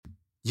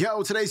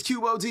Yo, today's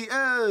QOD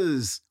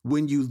is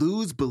when you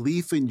lose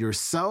belief in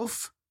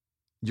yourself,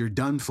 you're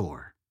done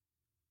for.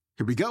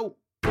 Here we go.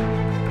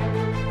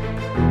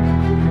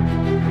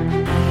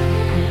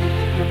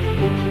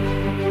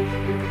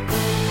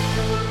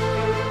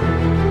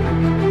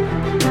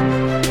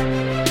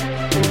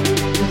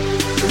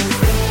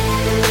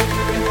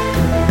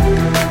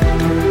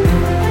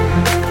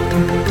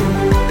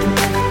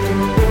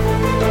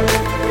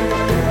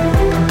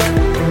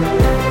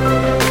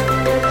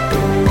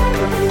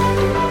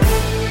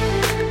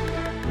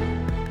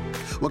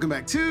 Welcome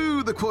back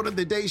to the Quote of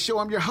the Day Show.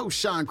 I'm your host,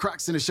 Sean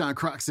Croxton of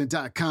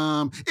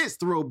SeanCroxton.com. It's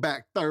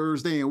Throwback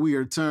Thursday, and we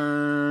are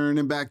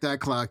turning back that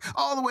clock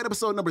all the way to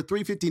episode number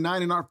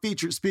 359 and our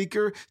featured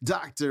speaker,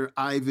 Dr.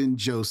 Ivan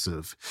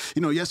Joseph.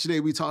 You know, yesterday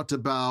we talked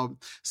about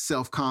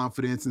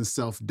self-confidence and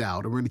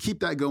self-doubt, and we're going to keep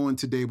that going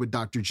today with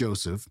Dr.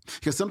 Joseph,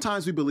 because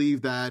sometimes we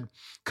believe that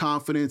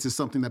confidence is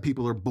something that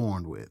people are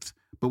born with.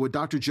 But what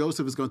Dr.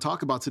 Joseph is going to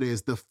talk about today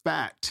is the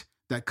fact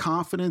that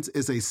confidence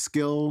is a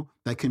skill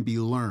that can be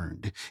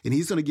learned. And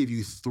he's going to give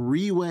you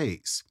 3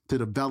 ways to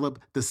develop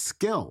the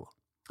skill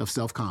of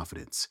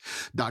self-confidence.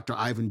 Dr.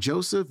 Ivan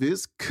Joseph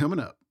is coming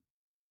up.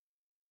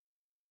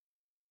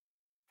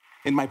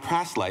 In my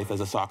past life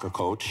as a soccer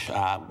coach,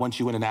 once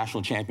you win a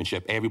national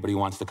championship, everybody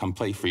wants to come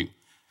play for you.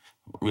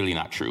 Really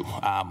not true.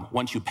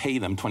 Once you pay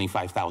them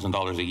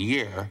 $25,000 a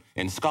year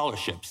in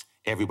scholarships,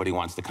 everybody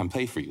wants to come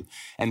play for you.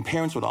 And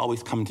parents would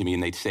always come to me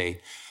and they'd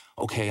say,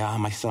 okay,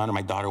 my son or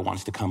my daughter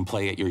wants to come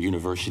play at your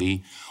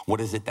university.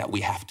 What is it that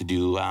we have to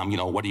do?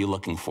 What are you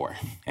looking for?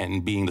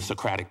 And being the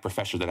Socratic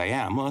professor that I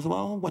am, I was,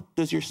 well, what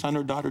does your son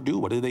or daughter do?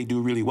 What do they do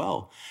really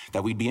well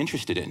that we'd be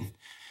interested in?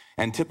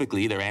 And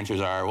typically their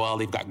answers are, well,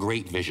 they've got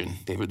great vision.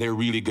 They're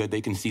really good.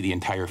 They can see the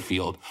entire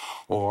field.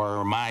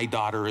 Or my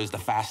daughter is the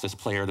fastest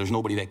player. There's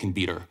nobody that can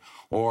beat her.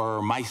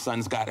 Or my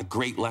son's got a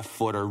great left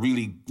foot or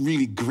really,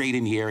 really great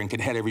in the air and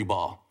can head every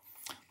ball.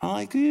 I'm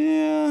like,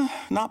 yeah,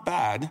 not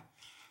bad.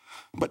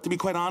 But to be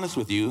quite honest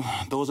with you,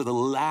 those are the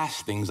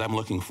last things I'm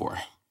looking for.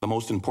 The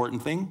most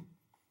important thing,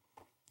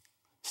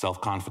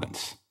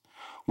 self-confidence.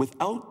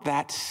 Without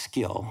that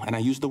skill, and I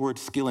use the word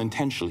skill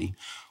intentionally,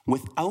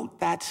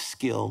 without that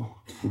skill,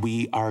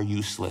 we are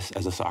useless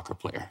as a soccer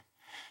player.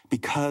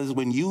 Because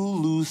when you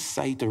lose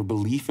sight or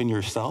belief in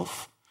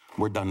yourself,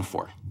 we're done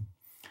for.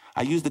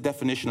 I use the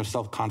definition of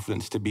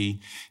self-confidence to be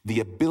the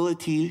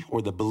ability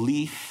or the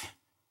belief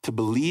to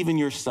believe in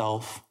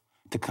yourself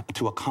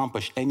to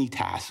accomplish any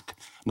task,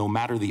 no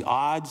matter the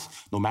odds,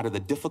 no matter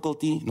the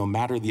difficulty, no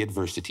matter the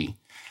adversity.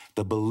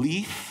 The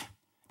belief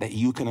that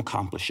you can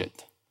accomplish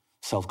it.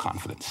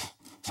 Self-confidence.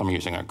 Some of you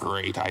are saying,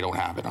 great, I don't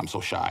have it. I'm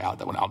so shy.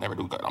 I'll never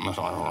do good.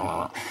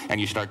 And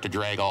you start to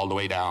drag all the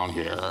way down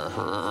here.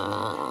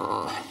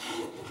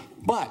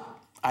 But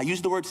I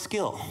use the word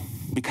skill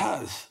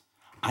because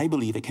I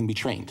believe it can be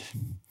trained.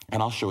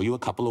 And I'll show you a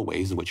couple of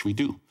ways in which we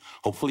do.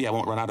 Hopefully I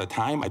won't run out of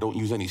time. I don't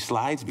use any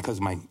slides because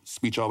my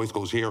speech always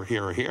goes here,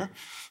 here, or here.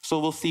 So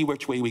we'll see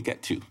which way we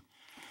get to.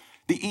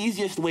 The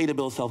easiest way to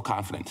build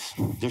self-confidence.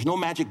 There's no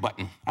magic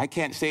button. I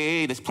can't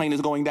say, hey, this plane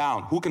is going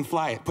down. Who can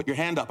fly it? Put your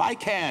hand up. I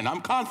can. I'm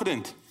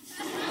confident.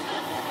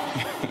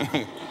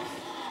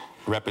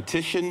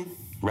 Repetition,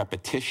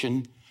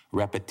 repetition,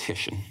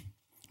 repetition,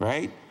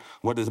 right?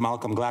 What does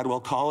Malcolm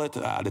Gladwell call it?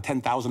 The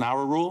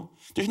 10,000-hour rule?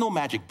 There's no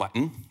magic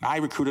button. I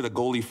recruited a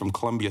goalie from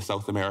Colombia,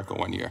 South America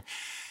one year.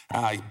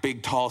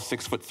 Big, tall,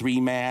 6'3"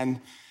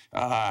 man.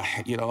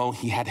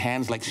 He had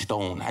hands like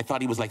stone. I thought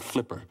he was like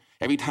Flipper.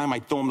 Every time I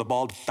throw him the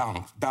ball,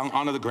 down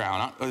onto the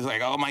ground. I was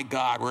like, oh my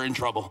God, we're in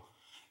trouble.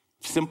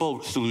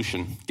 Simple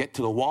solution. Get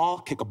to the wall,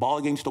 kick a ball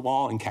against the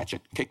wall and catch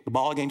it. Kick the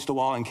ball against the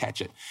wall and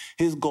catch it.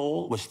 His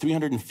goal was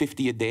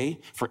 350 a day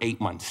for 8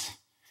 months.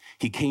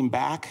 He came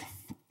back.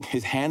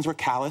 His hands were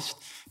calloused.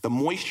 The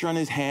moisture on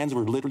his hands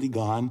were literally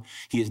gone.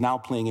 He is now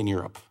playing in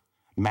Europe.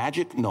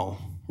 Magic? No.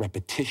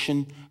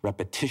 Repetition,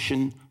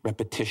 repetition,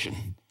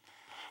 repetition.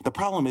 The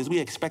problem is we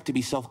expect to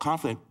be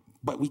self-confident,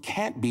 but we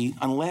can't be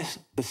unless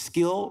the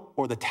skill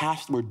or the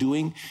task we're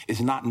doing is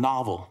not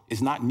novel,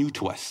 is not new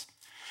to us.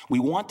 We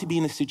want to be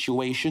in a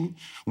situation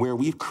where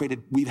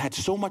we've had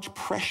so much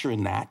pressure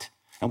in that,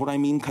 and what I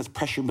mean, because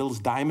pressure builds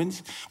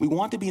diamonds, we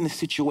want to be in a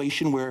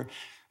situation where,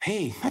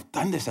 hey, I've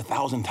done this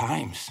 1,000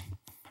 times.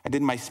 I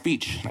did my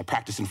speech, and I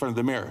practiced in front of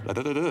the mirror.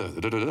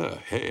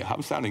 Hey,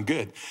 I'm sounding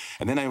good.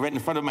 And then I read in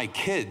front of my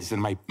kids and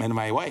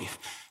my wife.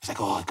 It's like,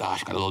 oh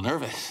gosh, I got a little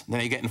nervous. And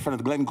then I get in front of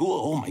the Glenn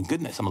Gould. Oh my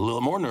goodness, I'm a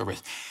little more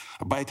nervous.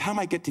 By the time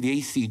I get to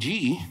the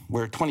ACG,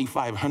 where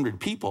 2,500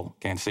 people,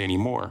 can't say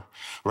anymore,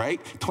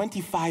 right?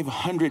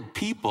 2,500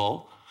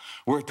 people,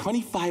 where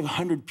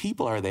 2,500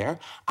 people are there,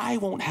 I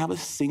won't have a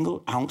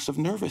single ounce of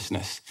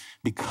nervousness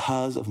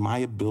because of my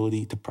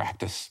ability to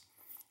practice,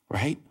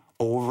 right?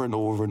 Over and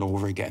over and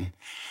over again.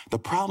 The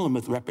problem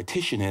with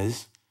repetition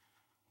is,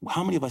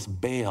 how many of us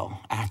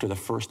bail after the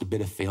first bit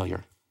of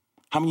failure?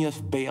 How many of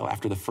us bail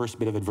after the first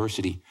bit of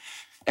adversity?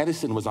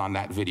 Edison was on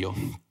that video.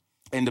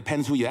 And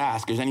depends who you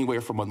ask, there's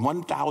anywhere from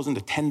 1,000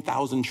 to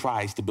 10,000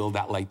 tries to build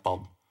that light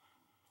bulb.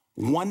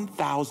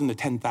 1,000 to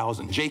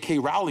 10,000. J.K.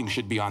 Rowling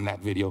should be on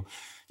that video.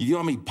 You know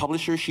how many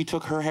publishers she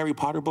took her Harry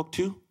Potter book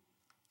to?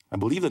 I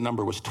believe the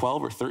number was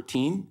 12 or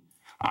 13.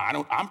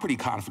 I'm pretty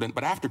confident,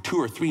 but after 2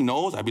 or 3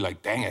 no's, I'd be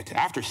like, dang it.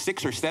 After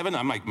 6 or 7,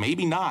 I'm like,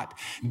 maybe not.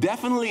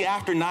 Definitely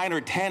after 9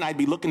 or 10, I'd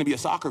be looking to be a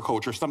soccer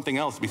coach or something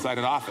else beside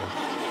an author,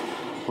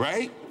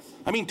 right?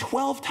 I mean,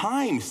 12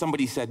 times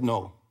somebody said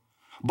no.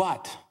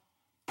 But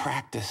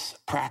practice,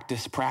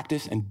 practice,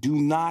 practice, and do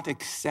not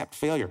accept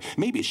failure.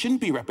 Maybe it shouldn't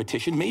be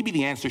repetition. Maybe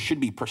the answer should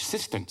be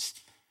persistence,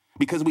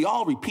 because we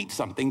all repeat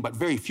something, but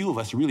very few of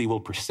us really will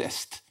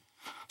persist.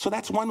 So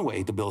that's one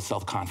way to build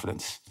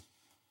self-confidence.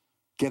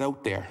 Get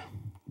out there.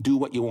 Do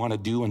what you want to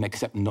do and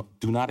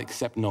do not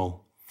accept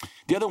no.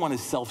 The other one is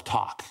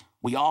self-talk.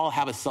 We all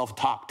have a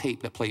self-talk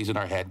tape that plays in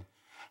our head.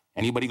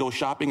 Anybody go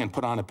shopping and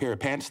put on a pair of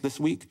pants this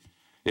week?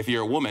 If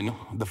you're a woman,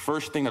 the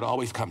first thing that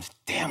always comes,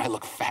 damn, I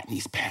look fat in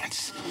these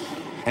pants.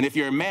 And if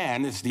you're a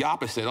man, it's the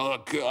opposite.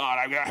 Oh, God,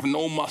 I have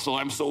no muscle.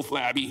 I'm so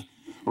flabby,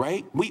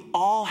 right? We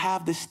all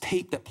have this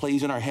tape that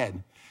plays in our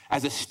head.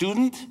 As a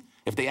student,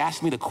 if they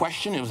asked me the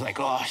question, it was like,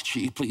 oh,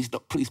 gee, please,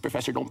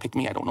 professor, don't pick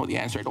me. I don't know the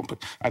answer.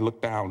 I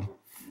look down.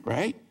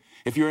 Right?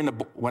 If you're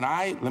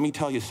let me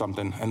tell you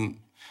something, and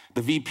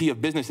the VP of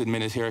Business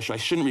Admin is here, so I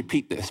shouldn't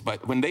repeat this,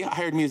 but when they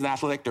hired me as an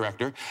athletic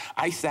director,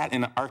 I sat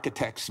in an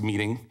architect's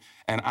meeting,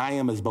 and I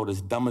am about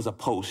as dumb as a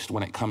post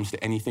when it comes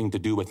to anything to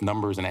do with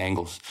numbers and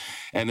angles.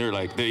 And they're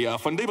like, the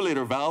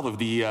fundibulator valve of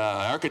the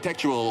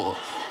architectural,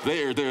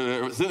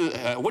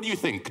 what do you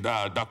think,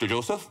 Dr.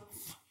 Joseph?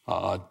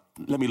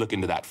 Let me look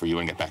into that for you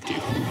and get back to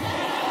you.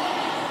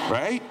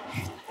 Right?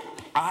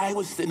 I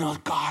was saying, oh,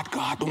 God,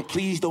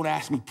 please don't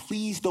ask me.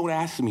 Please don't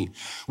ask me.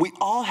 We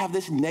all have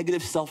this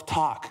negative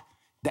self-talk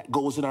that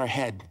goes in our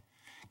head.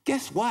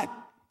 Guess what?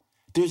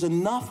 There's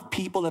enough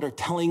people that are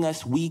telling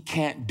us we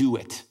can't do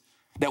it,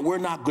 that we're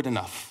not good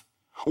enough.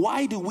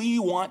 Why do we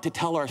want to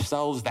tell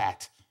ourselves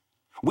that?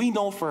 We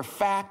know for a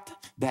fact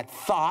that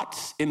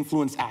thoughts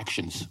influence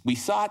actions. We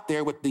saw it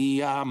there with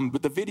the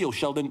video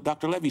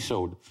Dr. Levy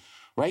showed.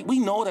 Right? We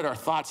know that our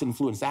thoughts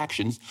influence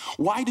actions.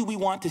 Why do we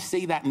want to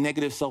say that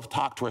negative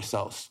self-talk to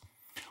ourselves?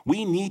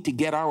 We need to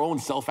get our own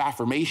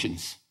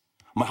self-affirmations.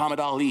 Muhammad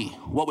Ali,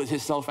 what was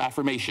his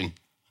self-affirmation?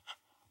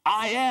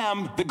 I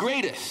am the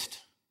greatest.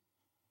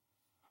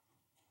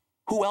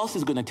 Who else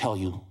is going to tell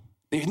you?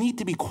 There need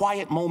to be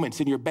quiet moments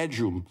in your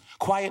bedroom,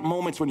 quiet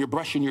moments when you're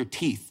brushing your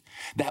teeth,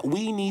 that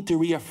we need to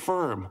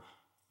reaffirm,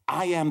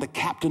 I am the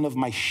captain of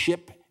my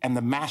ship and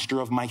the master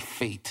of my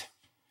fate.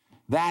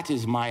 That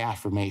is my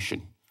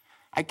affirmation.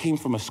 I came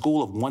from a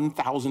school of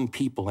 1,000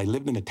 people. I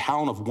lived in a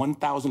town of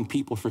 1,000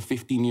 people for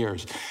 15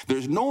 years.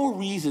 There's no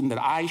reason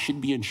that I should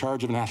be in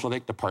charge of an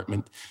athletic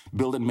department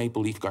building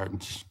Maple Leaf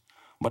Gardens.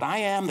 But I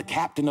am the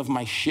captain of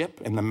my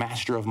ship and the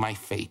master of my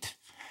fate.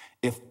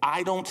 If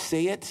I don't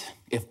say it,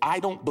 if I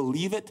don't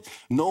believe it,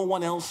 no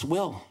one else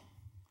will.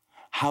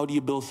 How do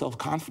you build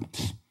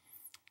self-confidence?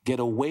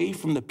 Get away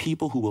from the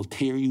people who will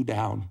tear you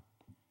down.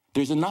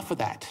 There's enough of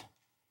that.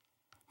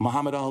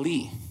 Muhammad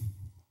Ali,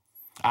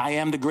 I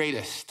am the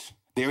greatest.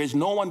 There is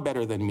no one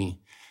better than me.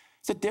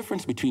 It's a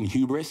difference between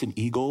hubris and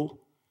ego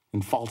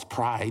and false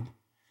pride.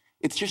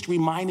 It's just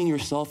reminding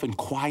yourself in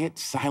quiet,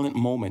 silent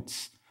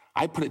moments.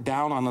 I put it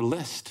down on a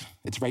list.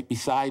 It's right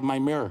beside my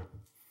mirror,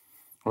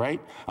 right?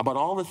 About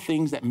all the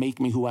things that make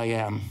me who I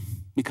am.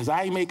 Because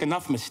I make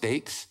enough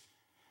mistakes,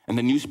 and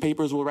the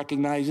newspapers will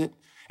recognize it,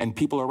 and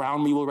people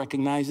around me will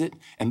recognize it,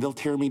 and they'll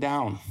tear me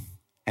down.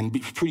 And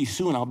pretty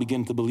soon I'll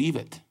begin to believe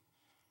it.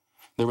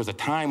 There was a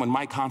time when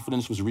my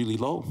confidence was really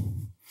low.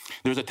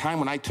 There was a time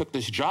when I took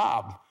this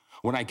job,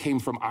 when I came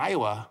from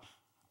Iowa,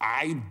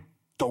 I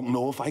don't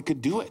know if I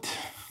could do it.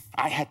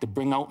 I had to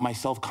bring out my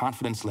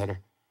self-confidence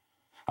letter,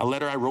 a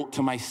letter I wrote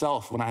to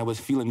myself when I was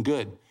feeling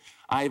good.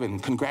 Ivan,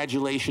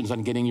 congratulations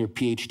on getting your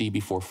PhD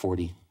before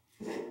 40.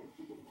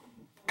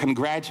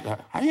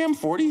 I am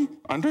 40,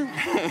 under.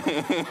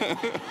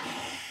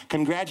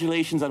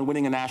 Congratulations on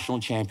winning a national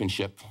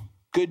championship.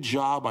 Good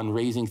job on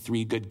raising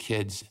 3 good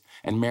kids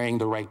and marrying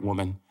the right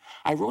woman.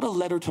 I wrote a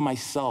letter to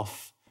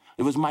myself.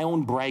 It was my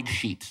own brag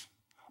sheet,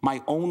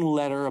 my own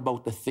letter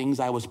about the things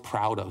I was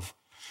proud of.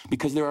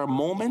 Because there are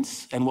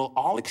moments, and we'll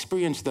all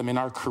experience them in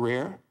our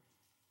career,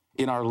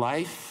 in our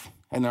life,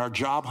 and our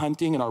job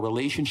hunting, and our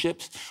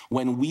relationships,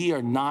 when we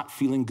are not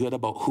feeling good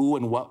about who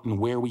and what and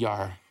where we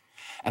are.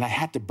 And I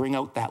had to bring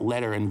out that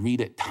letter and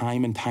read it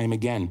time and time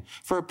again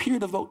for a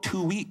period of about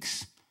 2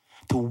 weeks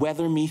to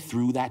weather me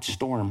through that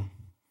storm.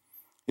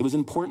 It was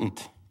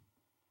important.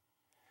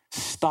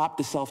 Stop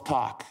the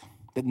self-talk,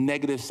 the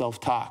negative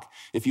self-talk.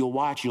 If you'll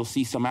watch, you'll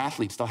see some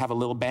athletes, they'll have a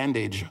little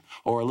bandage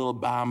or a little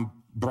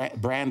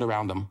brand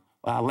around them.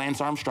 Lance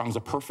Armstrong's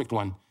a perfect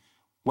one.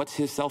 What's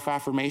his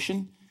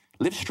self-affirmation?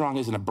 Live Strong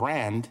isn't a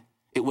brand.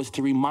 It was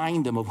to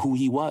remind him of who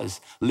he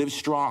was. Live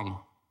strong.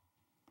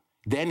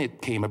 Then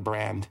it came a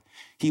brand.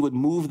 He would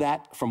move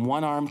that from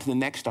one arm to the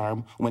next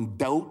arm when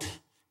doubt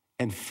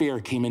and fear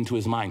came into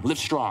his mind. Live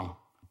strong.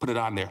 Put it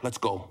on there. Let's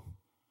go.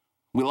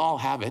 We'll all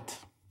have it.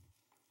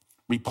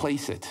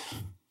 Replace it.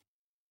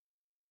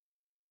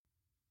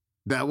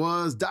 That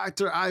was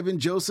Dr. Ivan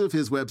Joseph.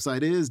 His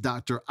website is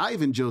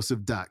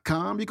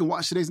drivanjoseph.com. You can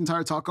watch today's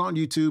entire talk on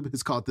YouTube.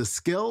 It's called The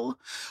Skill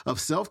of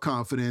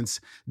Self-Confidence,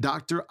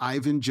 Dr.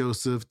 Ivan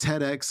Joseph,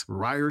 TEDx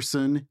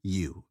Ryerson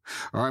U.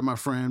 All right, my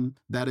friend,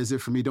 that is it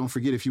for me. Don't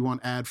forget, if you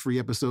want ad-free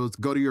episodes,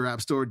 go to your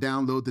app store,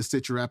 download the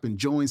Stitcher app, and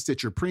join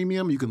Stitcher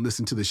Premium. You can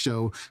listen to the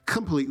show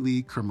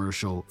completely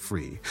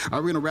commercial-free. All right,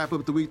 we're going to wrap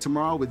up the week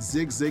tomorrow with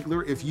Zig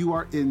Ziglar. If you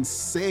are in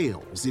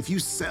sales, if you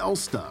sell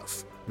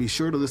stuff, be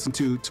sure to listen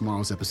to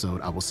tomorrow's episode.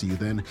 I will see you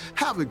then.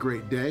 Have a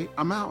great day.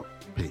 I'm out.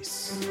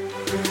 Peace.